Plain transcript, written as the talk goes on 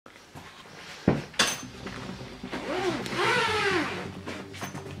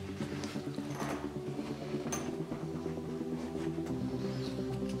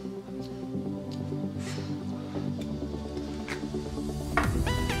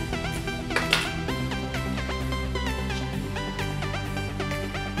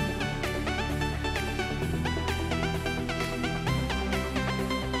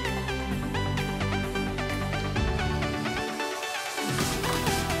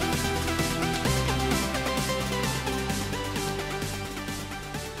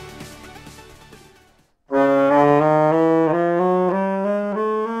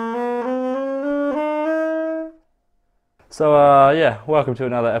Yeah, welcome to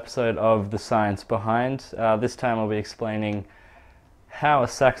another episode of The Science Behind. This time I'll be explaining how a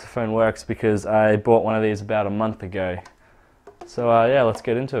saxophone works because I bought one of these about a month ago. Yeah, let's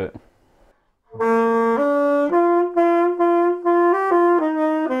get into it.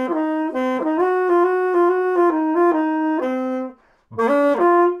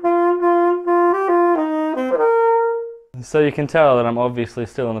 So you can tell that I'm obviously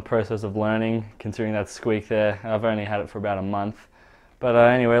still in the process of learning, considering that squeak there. I've only had it for about a month. But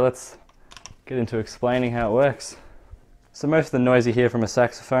anyway, let's get into explaining how it works. So most of the noise you hear from a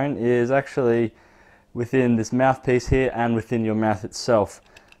saxophone is actually within this mouthpiece here and within your mouth itself.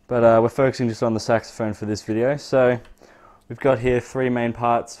 But we're focusing just on the saxophone for this video. So we've got here three main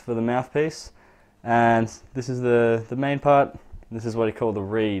parts for the mouthpiece. And this is the main part. This is what you call the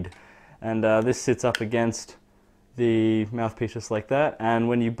reed. And this sits up against the mouthpiece just like that, and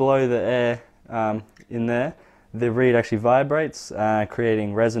when you blow the air in there, the reed actually vibrates,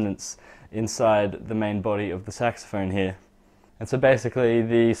 creating resonance inside the main body of the saxophone here. And so basically,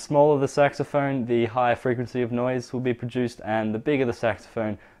 the smaller the saxophone, the higher frequency of noise will be produced, and the bigger the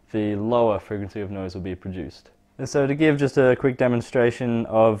saxophone, the lower frequency of noise will be produced. And so to give just a quick demonstration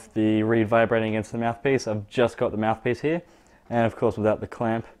of the reed vibrating against the mouthpiece, I've just got the mouthpiece here, and of course without the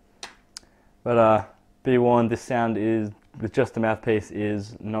clamp. But be warned, this sound is, with just the mouthpiece,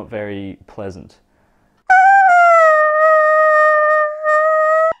 is not very pleasant.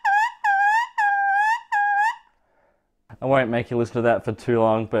 I won't make you listen to that for too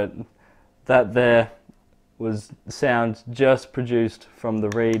long, but that there was sound just produced from the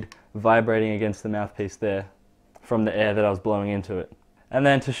reed vibrating against the mouthpiece there, from the air that I was blowing into it. And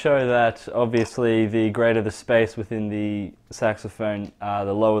then to show that obviously the greater the space within the saxophone,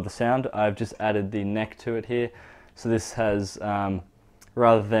 the lower the sound, I've just added the neck to it here. So this has,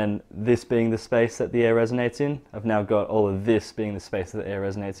 rather than this being the space that the air resonates in, I've now got all of this being the space that the air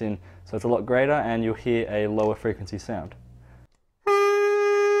resonates in. So it's a lot greater and you'll hear a lower frequency sound.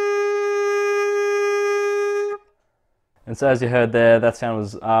 And so as you heard there, that sound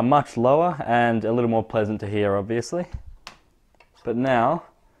was much lower and a little more pleasant to hear obviously. But now,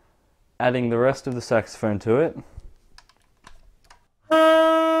 adding the rest of the saxophone to it,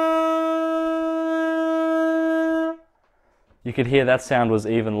 you could hear that sound was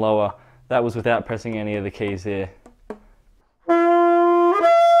even lower. That was without pressing any of the keys here.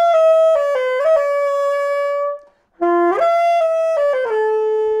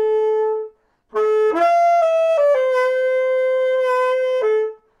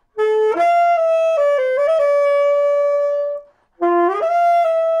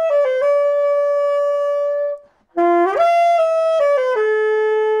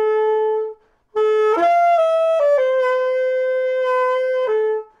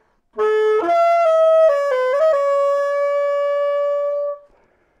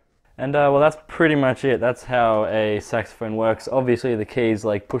 And well, that's pretty much it. That's how a saxophone works. Obviously the keys,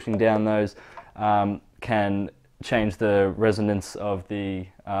 like pushing down those, can change the resonance of the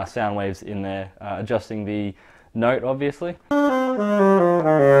sound waves in there, adjusting the note obviously.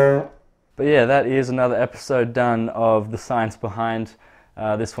 But yeah, that is another episode done of The Science Behind,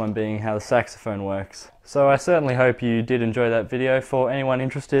 this one being how the saxophone works. So I certainly hope you did enjoy that video. For anyone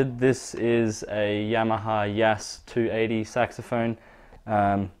interested, this is a Yamaha Yas 280 saxophone.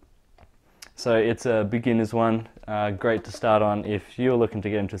 So it's a beginner's one, great to start on if you're looking to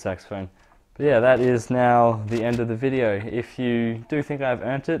get into saxophone. But yeah, that is now the end of the video. If you do think I've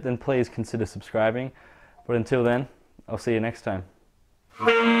earned it, then please consider subscribing. But until then, I'll see you next time.